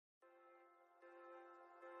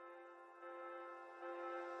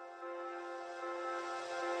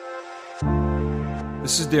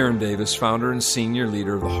This is Darren Davis, founder and senior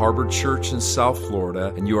leader of the Harbor Church in South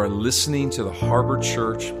Florida, and you are listening to the Harbor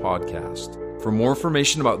Church podcast. For more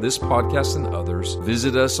information about this podcast and others,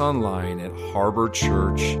 visit us online at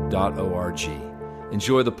harborchurch.org.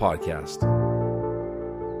 Enjoy the podcast.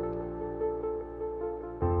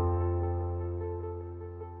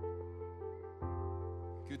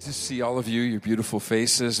 Good to see all of you, your beautiful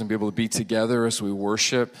faces, and be able to be together as we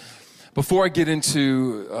worship. Before I get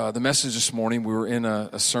into the message this morning, we were in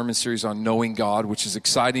a sermon series on knowing God, which is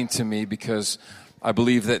exciting to me because I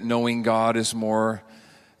believe that knowing God is more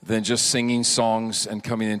than just singing songs and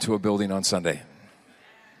coming into a building on Sunday.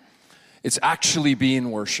 It's actually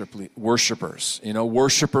being worshipers,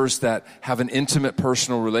 worshipers that have an intimate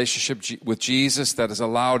personal relationship with Jesus that has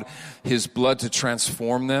allowed His blood to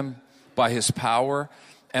transform them by His power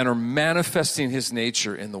and are manifesting His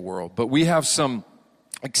nature in the world. But we have some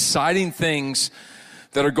exciting things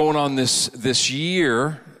that are going on this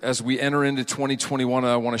year as we enter into 2021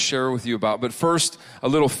 that I want to share with you about. But first, a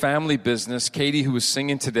little family business. Katie, who was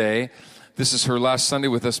singing today, this is her last Sunday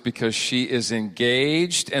with us because she is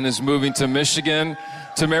engaged and is moving to Michigan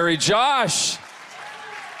to marry Josh.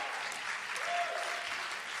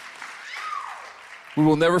 We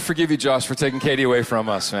will never forgive you, Josh, for taking Katie away from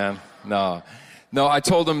us, man. No, I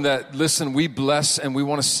told him that, listen, we bless and we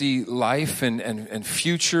want to see life and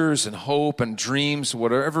futures and hope and dreams,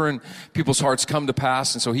 whatever in people's hearts come to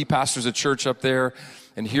pass. And so he pastors a church up there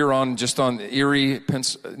in Huron, just on Erie,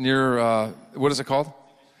 near, what is it called?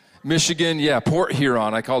 Michigan, yeah, Port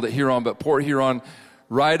Huron. I called it Huron, but Port Huron,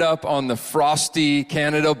 right up on the frosty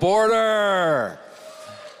Canada border.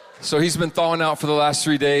 So he's been thawing out for the last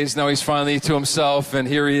 3 days. Now he's finally to himself, and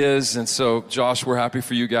here he is. And so, Josh, we're happy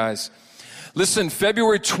for you guys. Listen,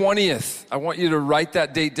 February 20th, I want you to write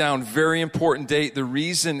that date down. Very important date. The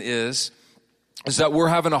reason is that we're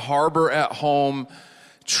having a Harbor at Home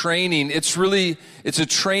training. It's a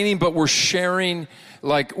training, but we're sharing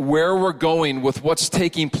like where we're going with what's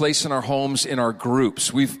taking place in our homes, in our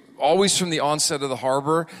groups. We've always, from the onset of the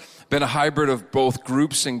Harbor, been a hybrid of both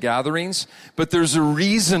groups and gatherings, but there's a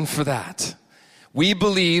reason for that. We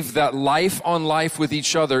believe that life on life with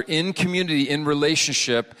each other, in community, in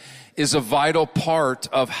relationship, is a vital part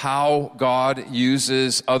of how God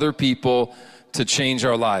uses other people to change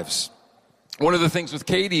our lives. One of the things with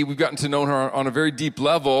Katie, we've gotten to know her on a very deep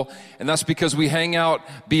level, and that's because we hang out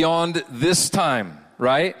beyond this time,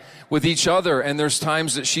 right? With each other, and there's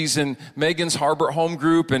times that she's in Megan's Harbor at Home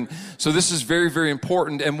group, and so this is very, very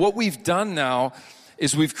important. And what we've done now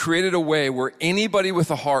is we've created a way where anybody with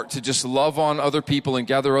a heart to just love on other people and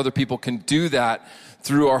gather other people can do that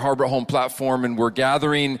through our Harbor at Home platform, and we're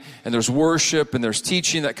gathering, and there's worship, and there's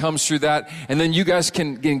teaching that comes through that, and then you guys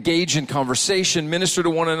can engage in conversation, minister to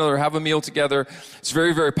one another, have a meal together. It's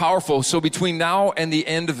very, very powerful. So between now and the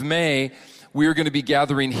end of May, we are going to be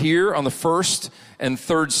gathering here on the first and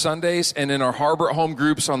third Sundays, and in our Harbor at Home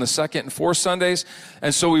groups on the second and fourth Sundays.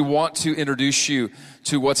 And so we want to introduce you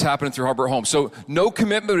to what's happening through Harbor at Home. So no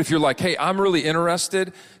commitment. If you're like, hey, I'm really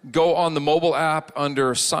interested, go on the mobile app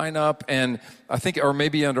under sign up, and I think, or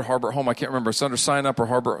maybe under Harbor at Home. I can't remember. It's under sign up or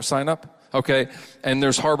Harbor sign up. Okay. And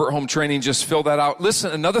there's Harbor at Home training. Just fill that out.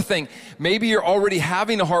 Listen, another thing, maybe you're already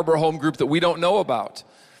having a Harbor at Home group that we don't know about.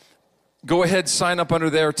 Go ahead, sign up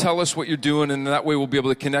under there, tell us what you're doing, and that way we'll be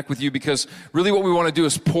able to connect with you, because really what we want to do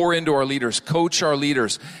is pour into our leaders, coach our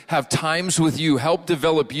leaders, have times with you, help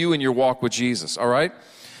develop you in your walk with Jesus, all right?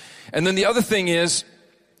 And then the other thing is,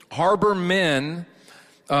 Harbor Men,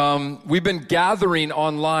 we've been gathering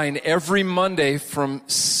online every Monday from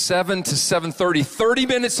 7 to 7:30, 30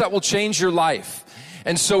 minutes that will change your life.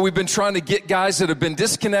 And so we've been trying to get guys that have been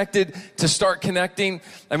disconnected to start connecting,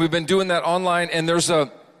 and we've been doing that online, and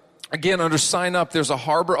again, under sign up, there's a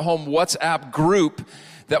Harbor at Home WhatsApp group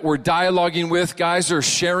that we're dialoguing with. Guys are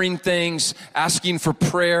sharing things, asking for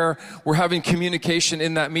prayer. We're having communication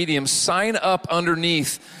in that medium. Sign up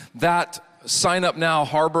underneath that. Sign up now,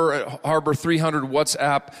 Harbor 300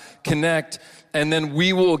 WhatsApp Connect, and then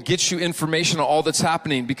we will get you information on all that's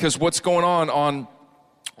happening, because what's going on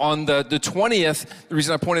the 20th, the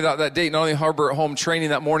reason I pointed out that date, not only Harbor at Home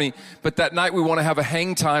training that morning, but that night we want to have a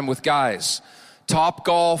hang time with guys. Top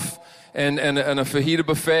golf and a fajita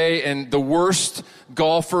buffet, and the worst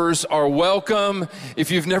golfers are welcome.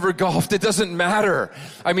 If you've never golfed, it doesn't matter.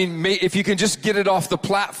 I mean, if you can just get it off the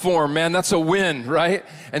platform, man, that's a win, right?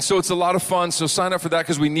 And so it's a lot of fun. So sign up for that,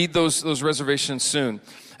 because we need those reservations soon.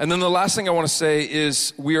 And then the last thing I want to say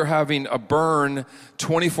is we are having a burn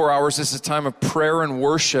 24 hours. This is a time of prayer and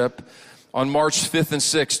worship on March 5th and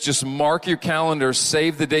 6th. Just mark your calendar,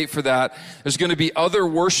 save the date for that. There's going to be other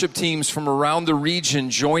worship teams from around the region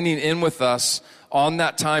joining in with us on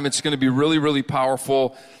that time. It's going to be really, really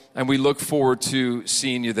powerful, and we look forward to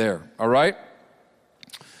seeing you there. All right?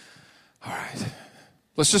 All right.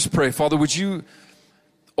 Let's just pray. Father, would you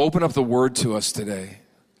open up the word to us today,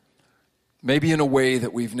 maybe in a way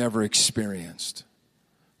that we've never experienced.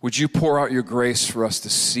 Would you pour out your grace for us to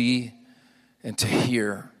see and to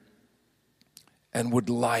hear? And would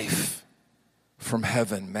life from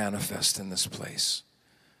heaven manifest in this place?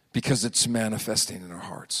 Because it's manifesting in our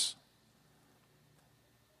hearts.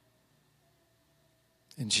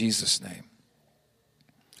 In Jesus' name.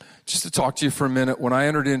 Just to talk to you for a minute, when I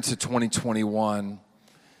entered into 2021,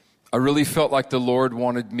 I really felt like the Lord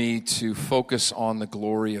wanted me to focus on the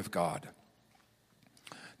glory of God.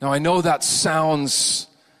 Now, I know that sounds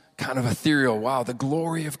kind of ethereal. Wow, the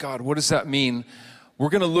glory of God. What does that mean? We're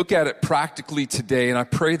going to look at it practically today, and I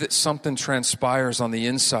pray that something transpires on the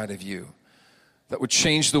inside of you that would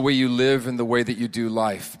change the way you live and the way that you do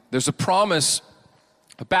life. There's a promise.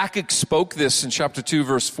 Habakkuk spoke this in chapter 2,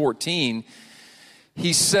 verse 14.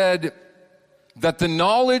 He said that the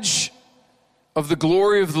knowledge of the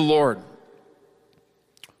glory of the Lord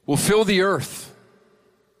will fill the earth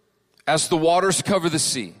as the waters cover the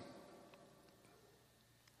sea.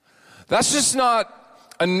 That's just not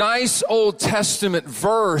a nice Old Testament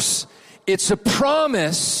verse. It's a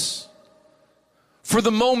promise for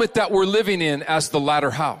the moment that we're living in as the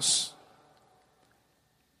latter house.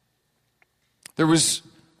 There was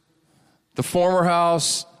the former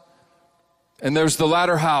house, and there's the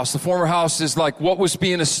latter house. The former house is like what was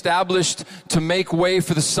being established to make way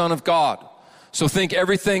for the Son of God. So think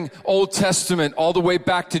everything Old Testament all the way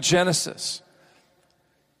back to Genesis.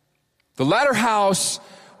 The latter house,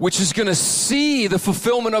 which is going to see the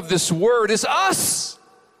fulfillment of this word, is us.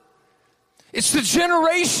 It's the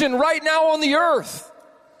generation right now on the earth.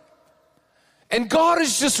 And God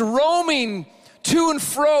is just roaming to and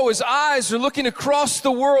fro. His eyes are looking across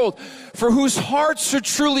the world for whose hearts are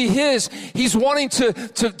truly his. He's wanting to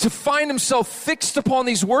find himself fixed upon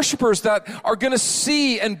these worshipers that are going to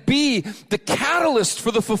see and be the catalyst for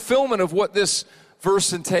the fulfillment of what this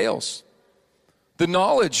verse entails. The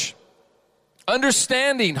knowledge,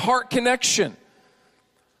 understanding, heart connection.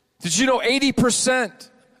 Did you know 80%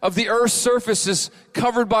 of the earth's surface is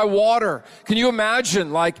covered by water? Can you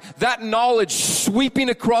imagine like that knowledge sweeping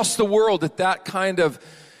across the world at that kind of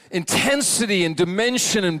intensity and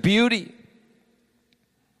dimension and beauty?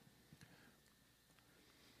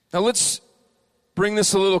 Now let's bring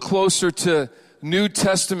this a little closer to New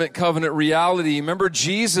Testament covenant reality. Remember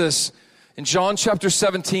Jesus in John chapter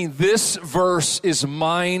 17, this verse is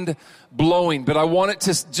mind-blowing, but I want it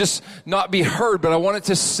to just not be heard, but I want it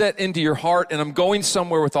to set into your heart, and I'm going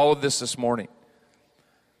somewhere with all of this morning.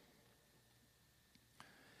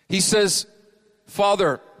 He says,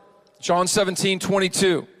 Father, John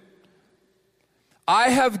 17:22, I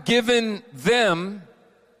have given them,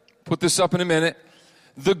 put this up in a minute,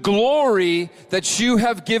 the glory that you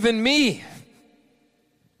have given me.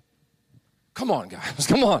 Come on, guys,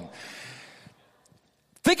 come on.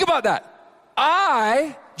 Think about that.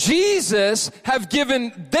 I, Jesus, have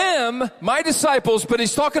given them, my disciples, but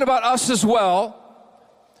he's talking about us as well,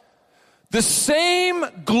 the same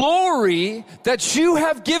glory that you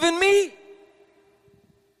have given me.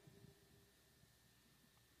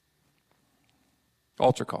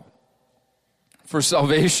 Altar call for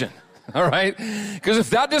salvation. All right? Because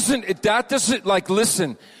if that doesn't, like,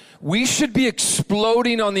 listen, we should be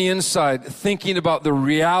exploding on the inside thinking about the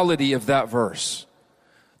reality of that verse.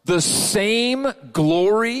 The same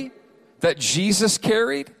glory that Jesus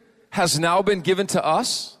carried has now been given to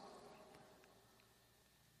us.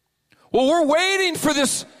 Well, we're waiting for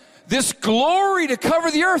this glory to cover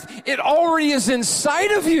the earth. It already is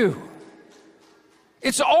inside of you.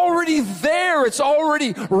 It's already there. It's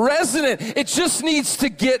already resonant. It just needs to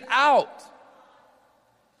get out.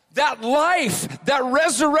 That life, that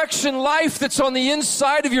resurrection life that's on the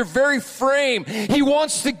inside of your very frame, he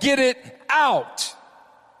wants to get it out.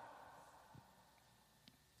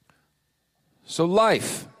 So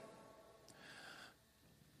life,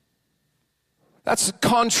 that's a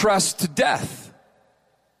contrast to death.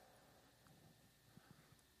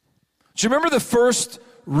 Do you remember the first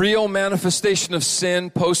real manifestation of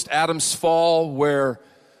sin post Adam's fall, where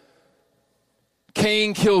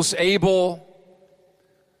Cain kills Abel?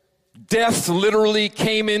 Death literally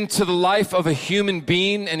came into the life of a human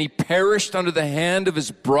being and he perished under the hand of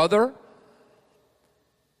his brother.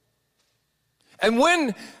 And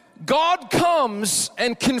when God comes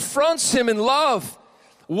and confronts him in love,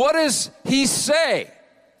 what does he say?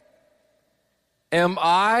 Am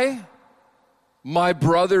I my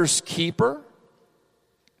brother's keeper?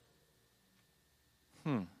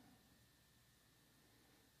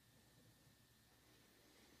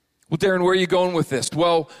 Well, Darren, where are you going with this?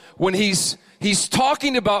 Well, when he's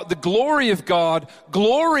talking about the glory of God,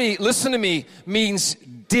 glory, listen to me, means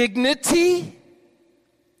dignity,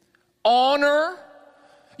 honor.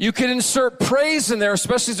 You can insert praise in there,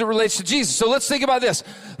 especially as it relates to Jesus. So let's think about this.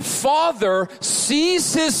 Father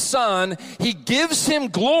sees his son. He gives him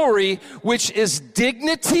glory, which is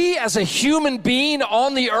dignity as a human being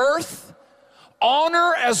on the earth,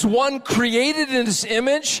 honor as one created in his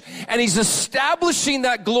image, and he's establishing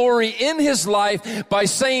that glory in his life by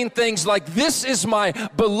saying things like, this is my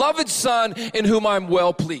beloved son in whom I'm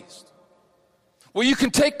well pleased. Well, you can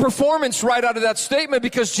take performance right out of that statement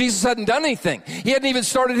because Jesus hadn't done anything. He hadn't even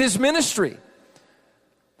started his ministry.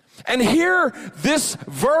 And here, this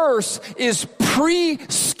verse is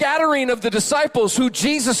pre-scattering of the disciples who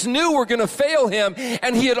Jesus knew were going to fail him,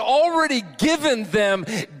 and he had already given them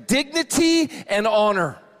dignity and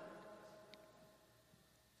honor.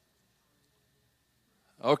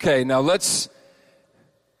 Okay, now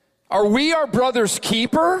are we our brother's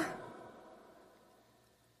keeper?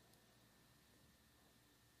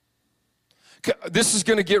 This is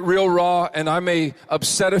going to get real raw, and I may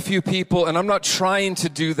upset a few people, and I'm not trying to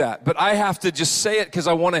do that, but I have to just say it because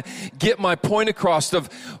I want to get my point across of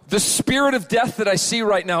the spirit of death that I see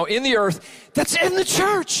right now in the earth that's in the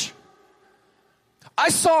church. I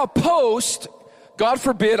saw a post, God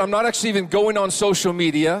forbid, I'm not actually even going on social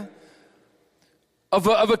media, of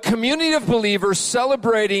a community of believers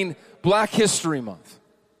celebrating Black History Month.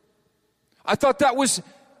 I thought that was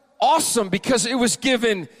awesome because it was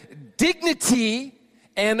given dignity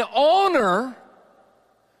and honor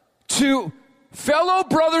to fellow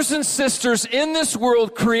brothers and sisters in this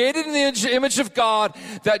world created in the image of God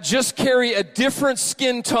that just carry a different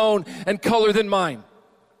skin tone and color than mine.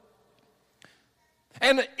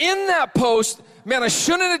 And in that post, man, I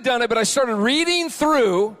shouldn't have done it, but I started reading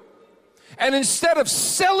through, and instead of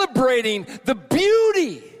celebrating the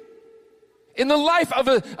beauty in the life of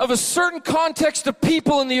a certain context of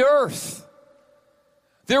people in the earth,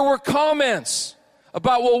 there were comments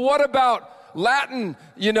about, well, what about Latin,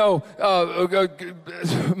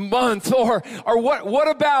 month, or what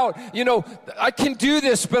about, I can do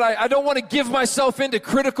this, but I don't want to give myself into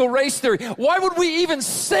critical race theory. Why would we even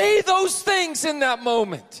say those things in that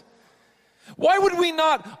moment? Why would we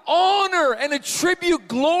not honor and attribute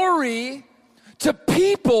glory to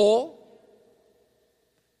people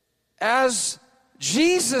as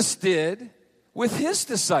Jesus did with his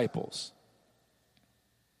disciples?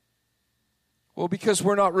 Well, because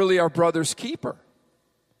we're not really our brother's keeper.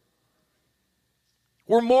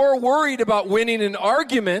 We're more worried about winning an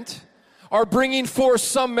argument or bringing forth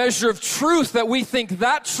some measure of truth that we think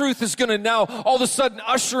that truth is going to now all of a sudden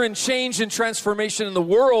usher in change and transformation in the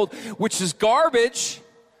world, which is garbage.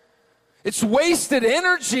 It's wasted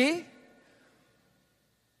energy.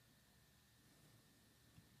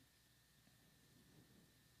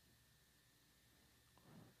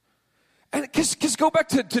 And because go back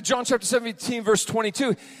to John chapter 17, verse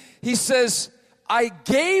 22. He says, I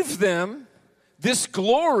gave them this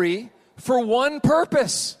glory for one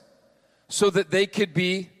purpose, so that they could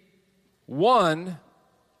be one,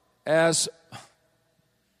 as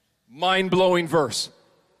mind-blowing verse.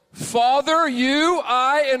 Father, you,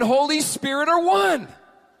 I, and Holy Spirit are one.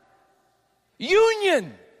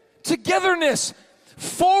 Union, togetherness,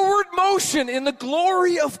 forward motion in the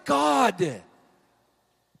glory of God. Am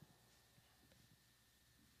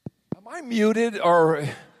I muted or...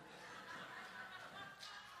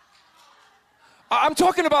 I'm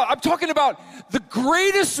talking about the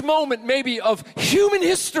greatest moment maybe of human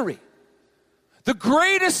history. The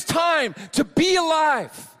greatest time to be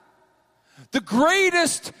alive. The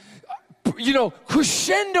greatest,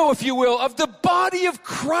 crescendo, if you will, of the body of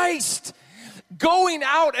Christ going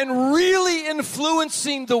out and really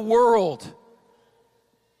influencing the world.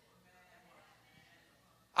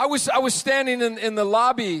 I was standing in the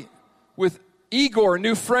lobby with Igor, a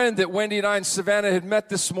new friend that Wendy and I in Savannah had met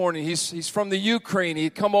this morning. He's from the Ukraine. He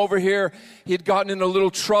had come over here. He had gotten in a little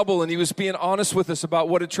trouble, and he was being honest with us about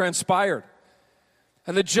what had transpired.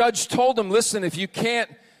 And the judge told him, listen, if you can't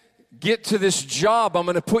get to this job, I'm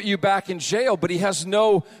going to put you back in jail. But he has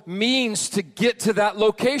no means to get to that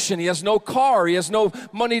location. He has no car. He has no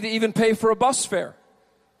money to even pay for a bus fare.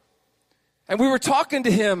 And we were talking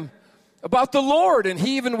to him about the Lord, and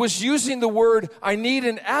he even was using the word, I need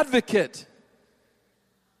an advocate.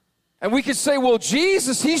 And we could say, well,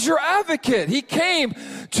 Jesus, he's your advocate. He came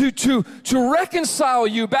to reconcile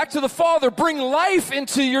you back to the Father, bring life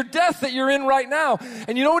into your death that you're in right now.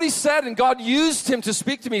 And you know what he said? And God used him to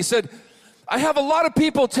speak to me. He said, I have a lot of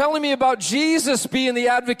people telling me about Jesus being the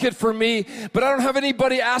advocate for me, but I don't have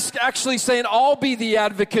anybody actually saying, I'll be the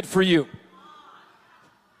advocate for you.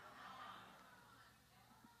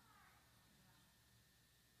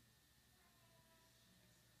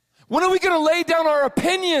 When are we going to lay down our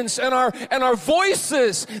opinions and our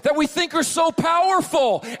voices that we think are so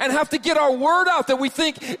powerful and have to get our word out that we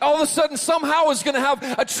think all of a sudden somehow is going to have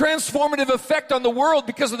a transformative effect on the world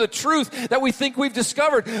because of the truth that we think we've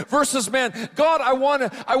discovered versus, man, God, I want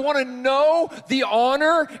to know the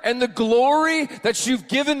honor and the glory that you've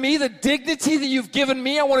given me, the dignity that you've given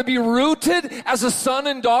me. I want to be rooted as a son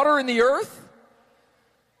and daughter in the earth.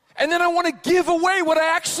 And then I want to give away what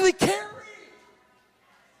I actually carry.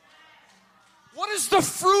 What is the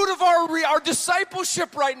fruit of our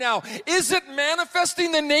discipleship right now? Is it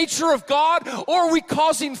manifesting the nature of God, or are we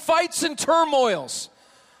causing fights and turmoils?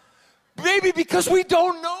 Maybe because we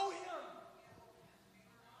don't know Him.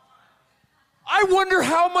 I wonder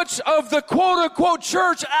how much of the quote-unquote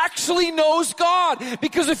church actually knows God.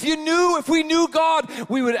 Because if we knew God,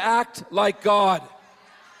 we would act like God.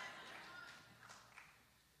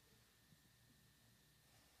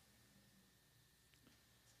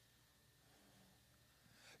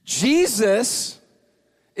 Jesus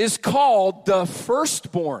is called the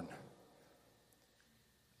firstborn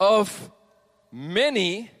of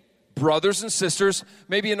many brothers and sisters.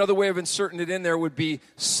 Maybe another way of inserting it in there would be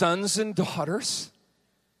sons and daughters.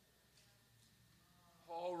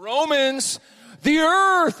 Oh, Romans, the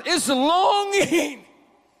earth is longing.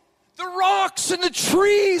 The rocks and the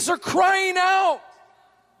trees are crying out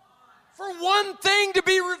for one thing to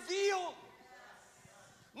be revealed.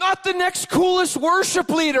 Not the next coolest worship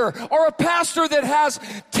leader or a pastor that has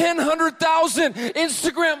 100,000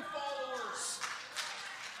 Instagram followers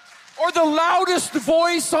or the loudest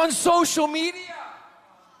voice on social media.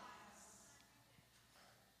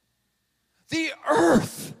 The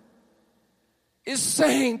earth is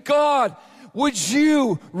saying, God, would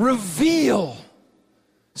you reveal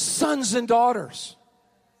sons and daughters?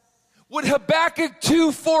 Would Habakkuk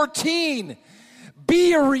 2:14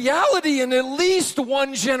 be a reality in at least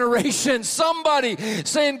one generation? Somebody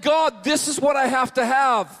saying, God, this is what I have to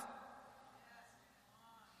have.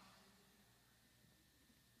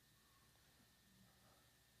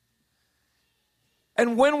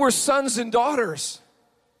 And when we're sons and daughters,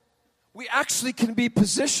 we actually can be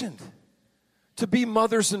positioned to be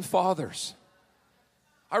mothers and fathers.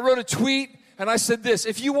 I wrote a tweet and I said this: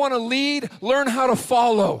 if you want to lead, learn how to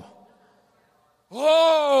follow.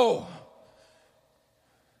 Whoa!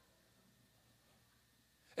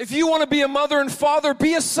 If you want to be a mother and father,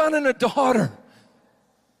 be a son and a daughter.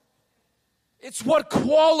 It's what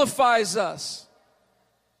qualifies us.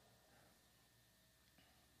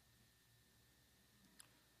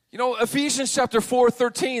 You know, Ephesians chapter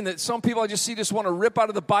 4:13, that some people I just see just want to rip out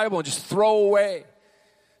of the Bible and just throw away,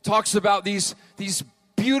 talks about these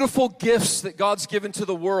beautiful gifts that God's given to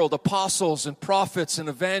the world: apostles and prophets and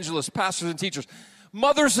evangelists, pastors and teachers,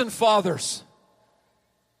 mothers and fathers.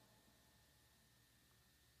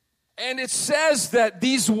 And it says that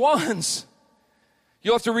these ones,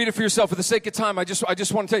 you'll have to read it for yourself for the sake of time. I just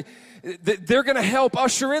want to tell you that they're going to help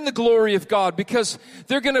usher in the glory of God, because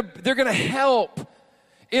they're going to help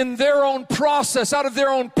in their own process, out of their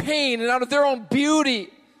own pain and out of their own beauty.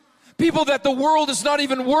 People that the world is not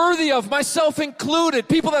even worthy of, myself included.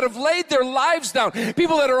 People that have laid their lives down.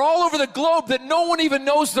 People that are all over the globe that no one even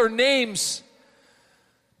knows their names,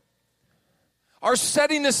 are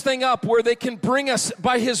setting this thing up where they can bring us,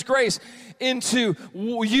 by His grace, into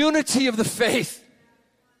unity of the faith.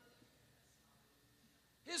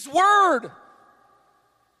 His Word.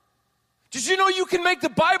 Did you know you can make the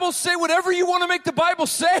Bible say whatever you want to make the Bible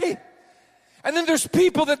say? And then there's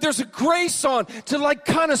people that there's a grace on to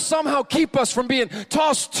kind of somehow keep us from being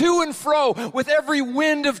tossed to and fro with every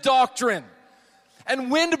wind of doctrine.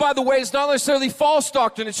 And wind, by the way, is not necessarily false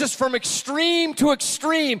doctrine. It's just from extreme to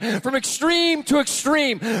extreme, from extreme to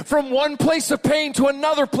extreme, from one place of pain to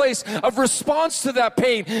another place of response to that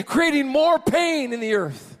pain, creating more pain in the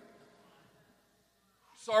earth.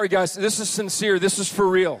 Sorry, guys, this is sincere. This is for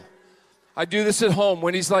real. I do this at home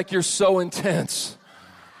when he's like, you're so intense.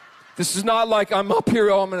 This is not like I'm up here,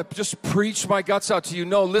 I'm going to just preach my guts out to you.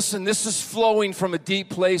 No, listen, this is flowing from a deep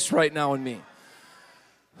place right now in me.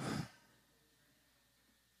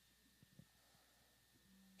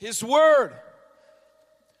 His Word.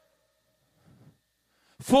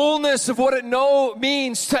 Fullness of what it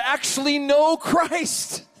means to actually know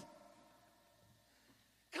Christ.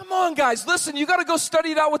 on, guys. Listen, you got to go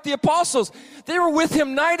study it out with the apostles. They were with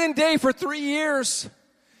him night and day for 3 years.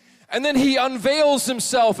 And then he unveils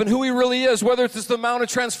himself and who he really is, whether it's the Mount of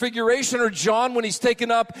Transfiguration or John when he's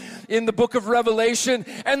taken up in the book of Revelation.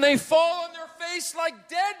 And they fall on their face like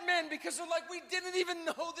dead men because they're like, we didn't even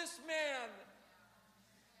know this man.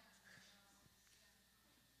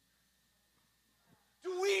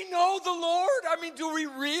 Do we know the Lord? I mean, do we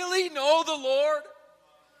really know the Lord?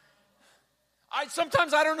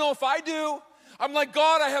 Sometimes I don't know if I do. I'm like,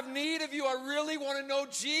 God, I have need of you. I really want to know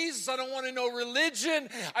Jesus. I don't want to know religion.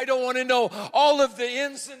 I don't want to know all of the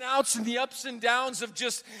ins and outs and the ups and downs of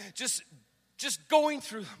just going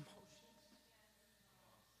through them.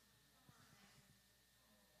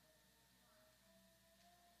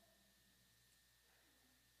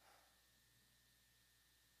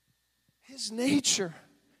 His nature,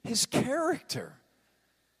 his character,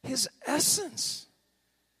 his essence.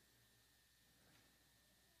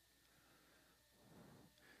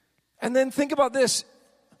 And then think about this,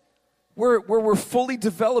 where we're fully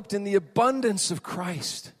developed in the abundance of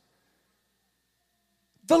Christ.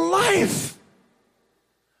 The life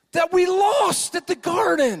that we lost at the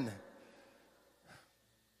garden.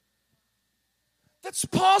 That's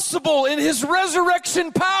possible in his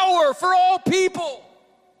resurrection power for all people.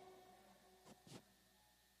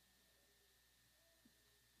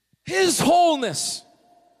 His wholeness.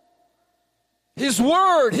 His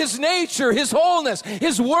word, his nature, his wholeness.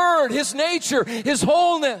 His word, his nature, his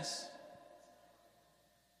wholeness.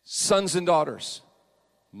 Sons and daughters,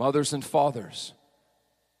 mothers and fathers,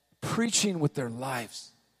 preaching with their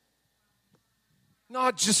lives.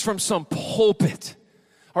 Not just from some pulpit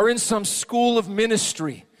or in some school of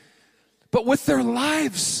ministry, but with their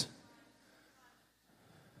lives.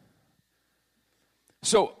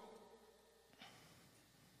 So,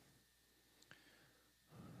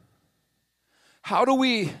 how do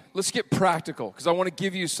we, let's get practical, because I want to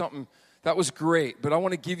give you something that was great, but I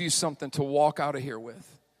want to give you something to walk out of here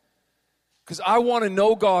with. Because I want to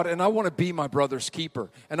know God and I want to be my brother's keeper.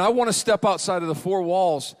 And I want to step outside of the four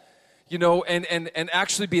walls, you know, and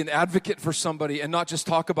actually be an advocate for somebody and not just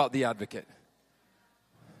talk about the advocate.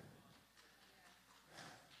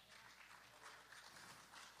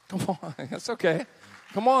 Come on, that's okay.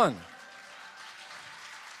 Come on.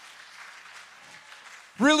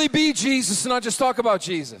 Really be Jesus and not just talk about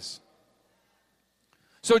Jesus.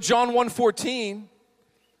 So John 1:14,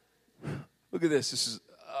 look at this. This is,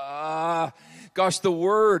 gosh, the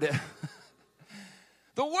Word.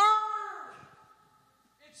 The Word.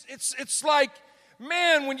 It's like,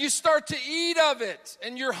 man, when you start to eat of it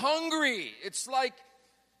and you're hungry, it's like,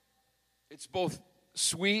 it's both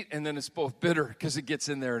sweet and then it's both bitter because it gets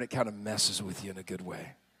in there and it kind of messes with you in a good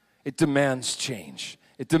way. It demands change.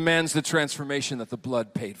 It demands the transformation that the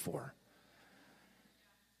blood paid for.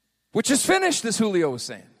 Which is finished, as Julio was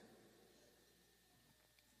saying.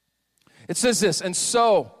 It says this, and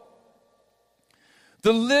so,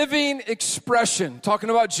 the living expression,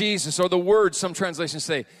 talking about Jesus, or the word, some translations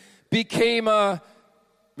say, became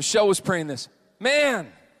Michelle was praying this,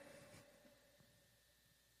 man.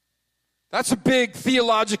 That's a big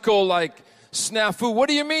theological, snafu. What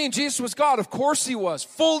do you mean? Jesus was God. Of course he was.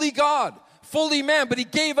 Fully God. Fully man, but he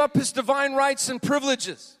gave up his divine rights and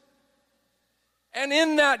privileges. And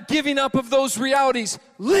in that giving up of those realities,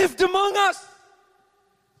 lived among us.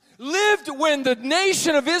 Lived when the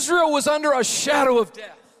nation of Israel was under a shadow of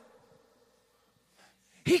death.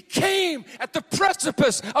 He came at the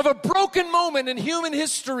precipice of a broken moment in human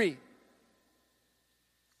history.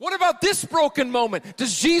 What about this broken moment?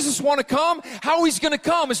 Does Jesus want to come? How he's going to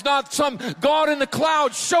come is not some God in the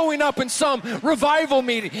clouds showing up in some revival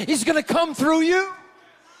meeting. He's going to come through you.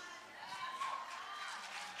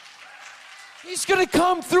 He's going to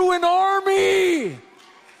come through an army.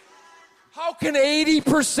 How can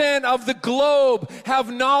 80% of the globe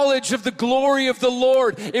have knowledge of the glory of the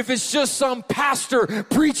Lord if it's just some pastor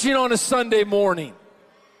preaching on a Sunday morning?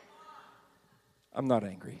 I'm not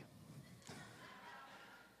angry.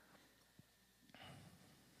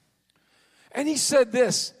 And he said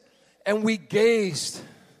this, and we gazed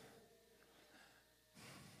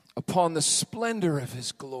upon the splendor of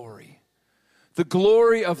his glory, the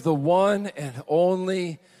glory of the one and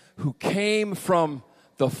only who came from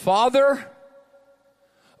the Father,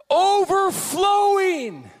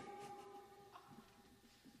 overflowing.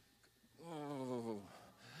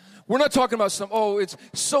 We're not talking about it's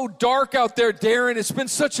so dark out there, Darren. It's been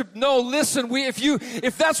such a, no, listen,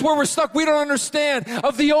 if that's where we're stuck, we don't understand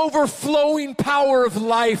of the overflowing power of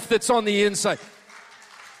life that's on the inside.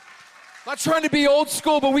 Not trying to be old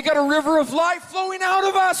school, but we got a river of life flowing out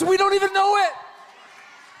of us. We don't even know it.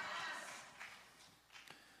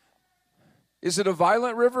 Is it a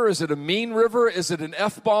violent river? Is it a mean river? Is it an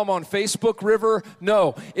F-bomb on Facebook river?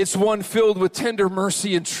 No, it's one filled with tender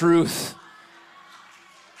mercy and truth.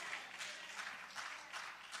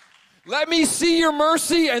 Let me see your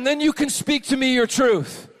mercy, and then you can speak to me your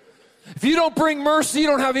truth. If you don't bring mercy, you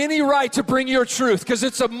don't have any right to bring your truth, because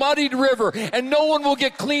it's a muddied river, and no one will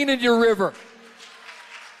get clean in your river.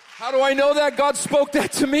 How do I know that? God spoke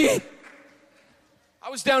that to me. I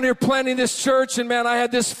was down here planting this church, and man, I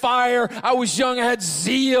had this fire. I was young, I had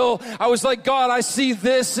zeal. I was like, God, I see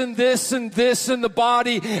this and this and this in the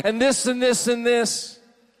body, and this and this and this.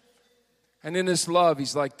 And in His love,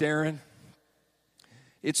 He's like, Darren,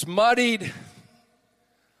 it's muddied.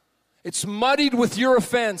 It's muddied with your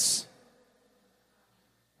offense.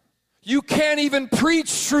 You can't even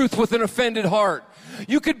preach truth with an offended heart.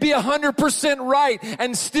 You could be 100% right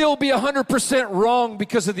and still be 100% wrong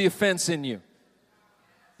because of the offense in you.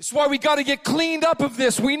 It's why we got to get cleaned up of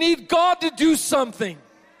this. We need God to do something.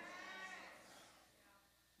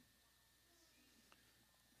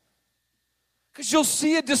 Because you'll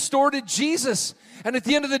see a distorted Jesus. And at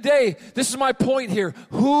the end of the day, this is my point here.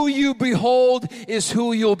 Who you behold is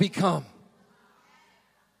who you'll become.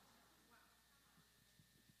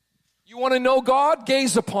 You want to know God?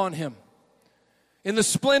 Gaze upon Him in the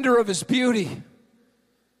splendor of His beauty.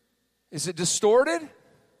 Is it distorted?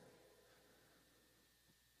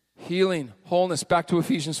 Healing, wholeness. Back to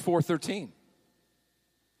Ephesians 4:13.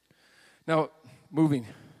 Now, moving.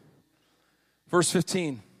 Verse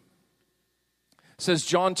 15 says,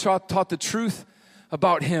 John taught the truth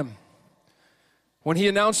about Him when he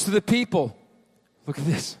announced to the people, look at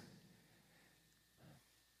this.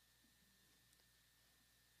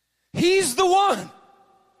 He's the one.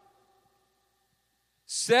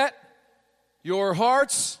 Set your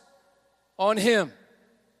hearts on Him.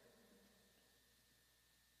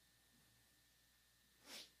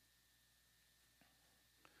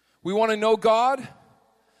 We want to know God.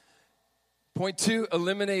 Point 2,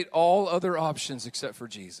 eliminate all other options except for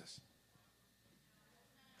Jesus.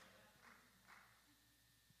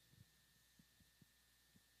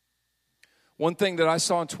 One thing that I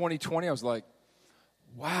saw in 2020, I was like,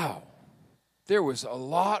 wow, there was a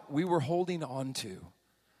lot we were holding on to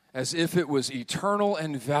as if it was eternal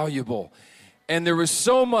and valuable. And there was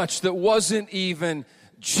so much that wasn't even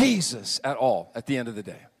Jesus at all at the end of the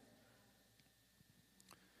day.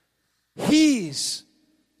 He's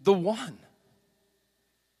the one.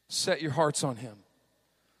 Set your hearts on Him.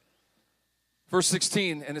 Verse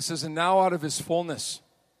 16, and it says, and now out of His fullness.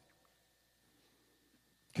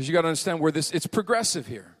 Because you got to understand where this, it's progressive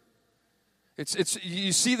here. It's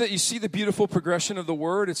you see the beautiful progression of the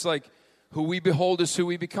word. It's like who we behold is who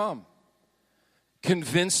we become.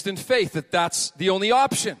 Convinced in faith that that's the only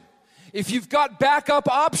option. If you've got backup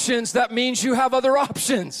options, that means you have other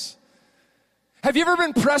options. Have you ever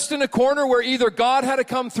been pressed in a corner where either God had to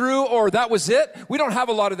come through or that was it? We don't have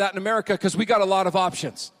a lot of that in America because we got a lot of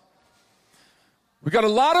options. We got a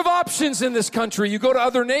lot of options in this country. You go to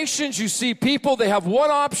other nations, you see people, they have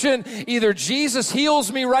one option. Either Jesus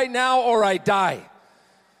heals me right now or I die.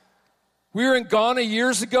 We were in Ghana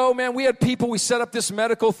years ago, man. We had people, we set up this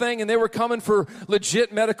medical thing and they were coming for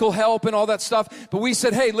legit medical help and all that stuff. But we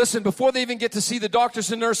said, hey, listen, before they even get to see the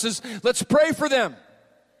doctors and nurses, let's pray for them.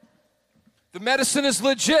 The medicine is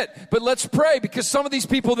legit, but let's pray because some of these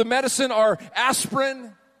people, the medicine are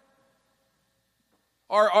aspirin,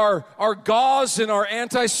 our gauze and our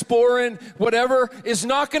antisporin, whatever, is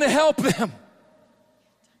not going to help them.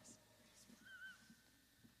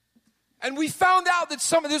 And we found out that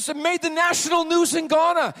some of this made the national news in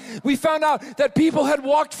Ghana. We found out that people had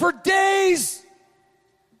walked for days.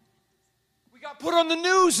 Got put on the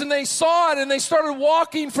news and they saw it and they started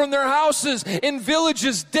walking from their houses in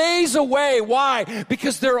villages days away. Why?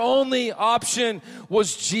 Because their only option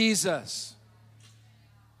was Jesus.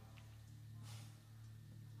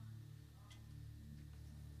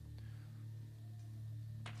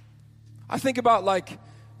 I think about like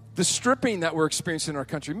the stripping that we're experiencing in our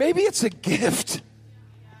country. Maybe it's a gift.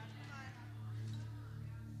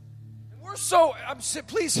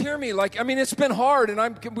 Please hear me. It's been hard, and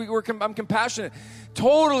I'm compassionate,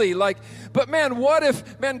 totally. But man, what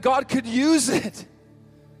if, God could use it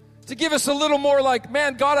to give us a little more?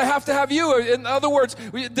 God, I have to have you. In other words,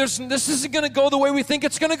 this isn't going to go the way we think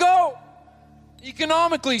it's going to go,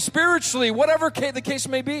 economically, spiritually, whatever the case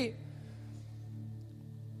may be.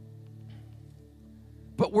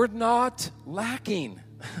 But we're not lacking,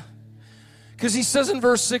 because He says in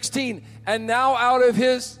verse 16, and now out of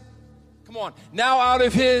His. Come on. Now out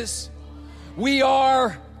of His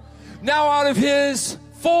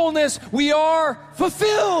fullness, we are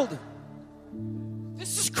fulfilled.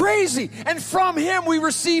 This is crazy. And from him we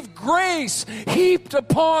receive grace heaped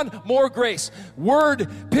upon more grace. Word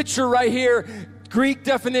picture right here, Greek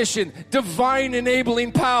definition, divine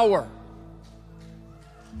enabling power.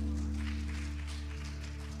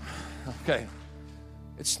 Okay.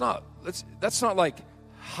 That's not like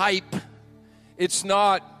hype. It's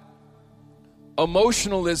not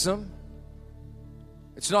emotionalism.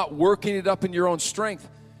 It's not working it up in your own strength.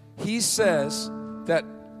 He says that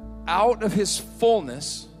out of his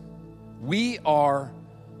fullness, we are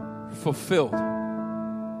fulfilled. The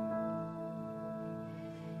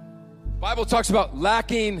Bible talks about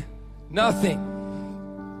lacking nothing.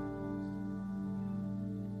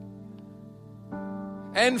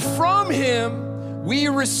 And from him, we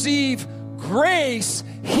receive grace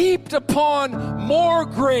heaped upon more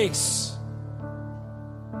grace.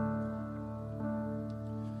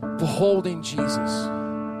 Beholding Jesus,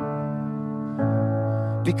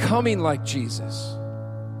 becoming like Jesus,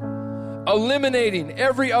 eliminating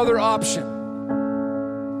every other option.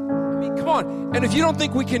 I mean, come on. And if you don't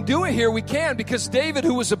think we can do it here, we can, because David,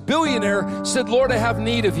 who was a billionaire, said, Lord, I have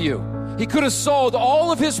need of you. He could have solved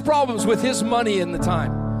all of his problems with his money in the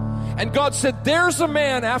time. And God said, there's a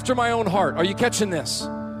man after my own heart. Are you catching this?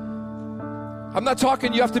 I'm not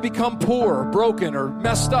talking you have to become poor or broken or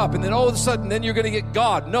messed up and then all of a sudden then you're going to get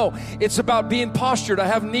God. No, it's about being postured. I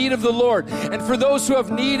have need of the Lord. And for those who have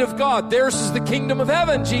need of God, theirs is the kingdom of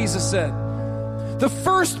heaven, Jesus said. The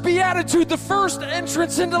first beatitude, the first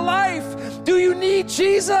entrance into life. Do you need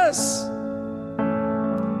Jesus?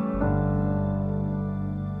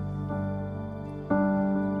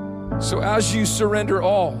 So as you surrender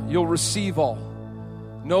all, you'll receive all.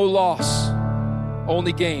 No loss,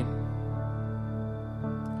 only gain.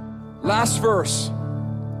 Last verse.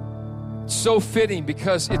 It's so fitting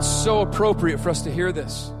because it's so appropriate for us to hear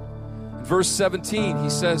this. In verse 17, he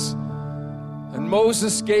says, and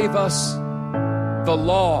Moses gave us the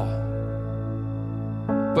law.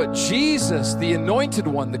 But Jesus, the anointed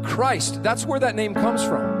one, the Christ, that's where that name comes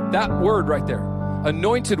from. That word right there.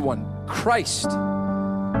 Anointed one, Christ,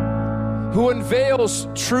 who unveils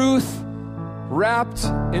truth wrapped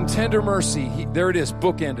in tender mercy. There it is,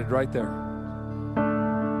 bookended right there.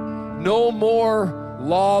 No more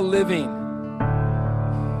law living.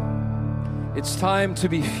 It's time to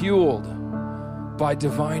be fueled by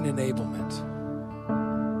divine enablement.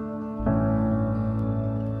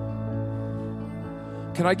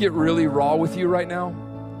 Can I get really raw with you right now?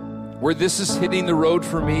 Where this is hitting the road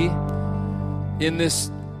for me in this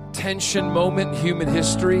tension moment in human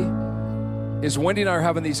history is Wendy and I are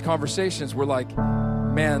having these conversations. We're like,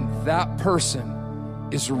 man, that person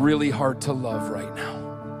is really hard to love right now.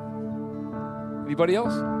 Anybody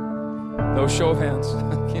else? No show of hands.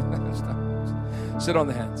 Sit on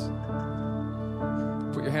the hands.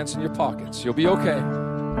 Put your hands in your pockets. You'll be okay.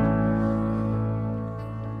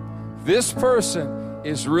 This person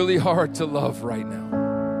is really hard to love right now.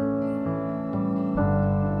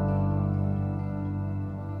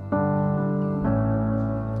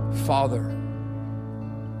 Father,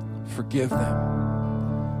 forgive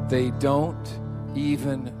them. They don't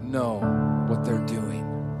even know what they're doing.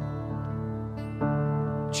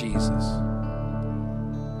 Jesus.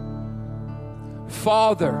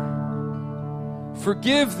 Father,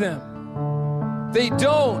 forgive them. They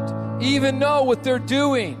don't even know what they're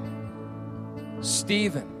doing.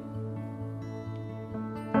 Stephen.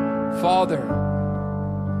 Father,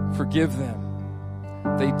 forgive them.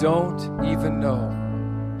 They don't even know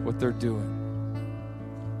what they're doing.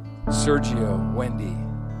 Sergio, Wendy,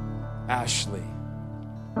 Ashley,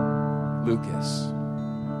 Lucas.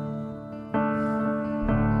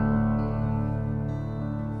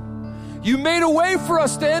 You made a way for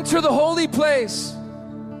us to enter the holy place.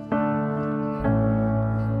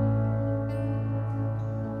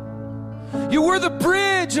 You were the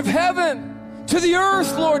bridge of heaven to the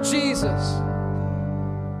earth, Lord Jesus.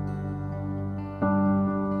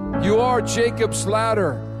 You are Jacob's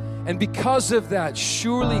ladder. And because of that,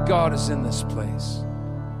 surely God is in this place.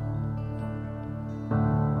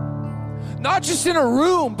 Not just in a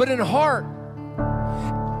room, but in a heart.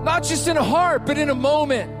 Not just in a heart, but in a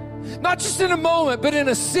moment. Not just in a moment, but in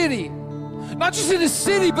a city. Not just in a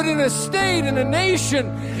city, but in a state, in a nation,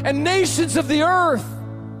 and nations of the earth.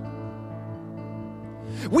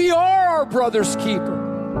 We are our brother's keeper.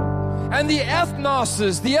 And the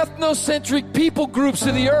ethnoses, the ethnocentric people groups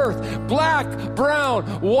of the earth, black, brown,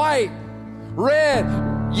 white, red,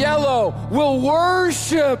 yellow, will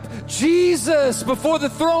worship Jesus before the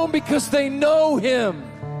throne because they know him.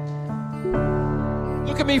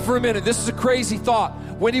 Look at me for a minute. This is a crazy thought.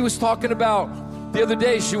 Wendy was talking about the other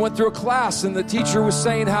day, she went through a class and the teacher was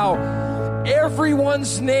saying how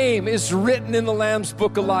Everyone's name is written in the Lamb's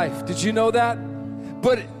Book of Life. Did you know that?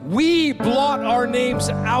 But we blot our names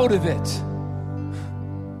out of it.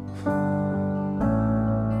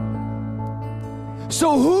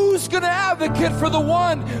 So who's going to advocate for the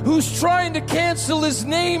one who's trying to cancel his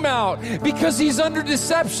name out because he's under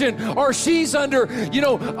deception or she's under,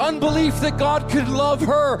 unbelief that God could love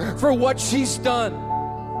her for what she's done?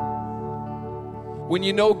 When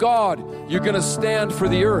you know God, you're going to stand for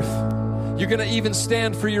the earth. You're going to even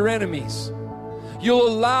stand for your enemies. You'll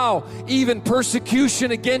allow even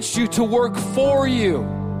persecution against you to work for you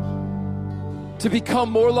to become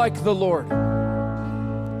more like the Lord.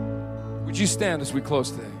 Would you stand as we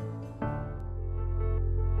close today?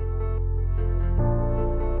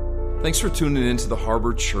 Thanks for tuning into the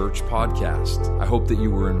Harbor Church podcast. I hope that you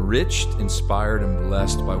were enriched, inspired, and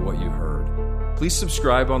blessed by what you heard. Please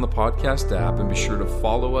subscribe on the podcast app and be sure to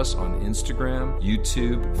follow us on Instagram,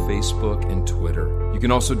 YouTube, Facebook, and Twitter. You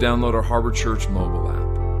can also download our Harbor Church mobile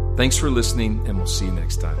app. Thanks for listening, and we'll see you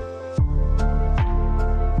next time.